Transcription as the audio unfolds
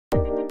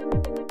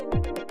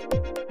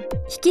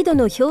引戸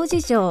の表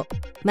示錠、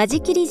間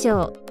仕切り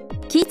錠、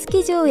キー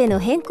付き錠への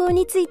変更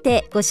につい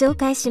てご紹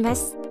介しま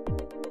す。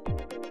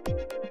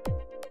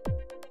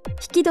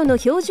引戸の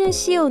標準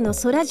仕様の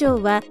空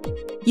錠は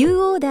U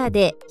オーダー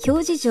で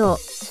表示錠、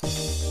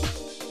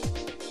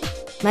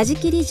間仕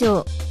切り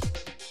錠、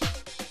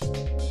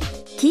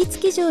キー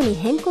付き錠に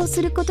変更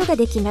することが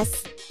できま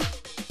す。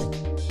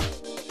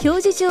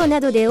表示錠な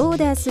どでオー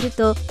ダーする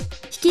と、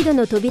引戸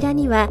の扉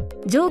には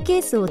錠ケ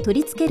ースを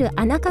取り付ける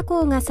穴加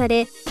工がさ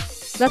れ、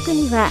枠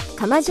には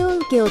釜錠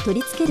受けを取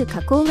り付ける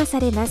加工がさ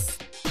れます。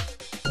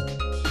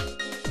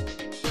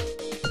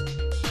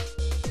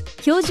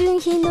標準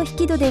品の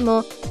引戸で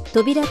も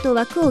扉と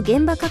枠を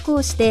現場加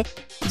工して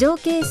錠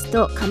ケース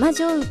と釜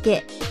錠受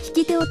け、引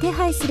き手を手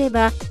配すれ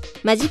ば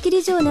間仕切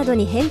り錠など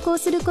に変更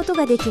すること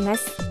ができま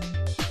す。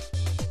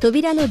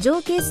扉の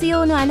錠ケース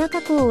用の穴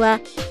加工は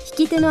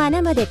引き手の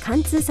穴まで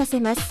貫通させ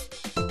ます。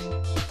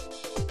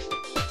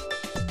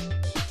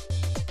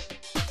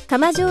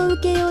釜錠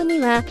受け用に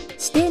は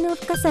指定の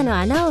深さの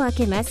穴を開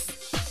けます。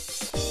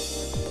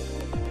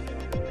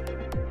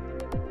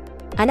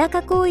穴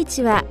加工位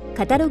置は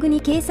カタログ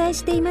に掲載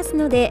しています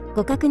ので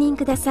ご確認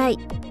ください。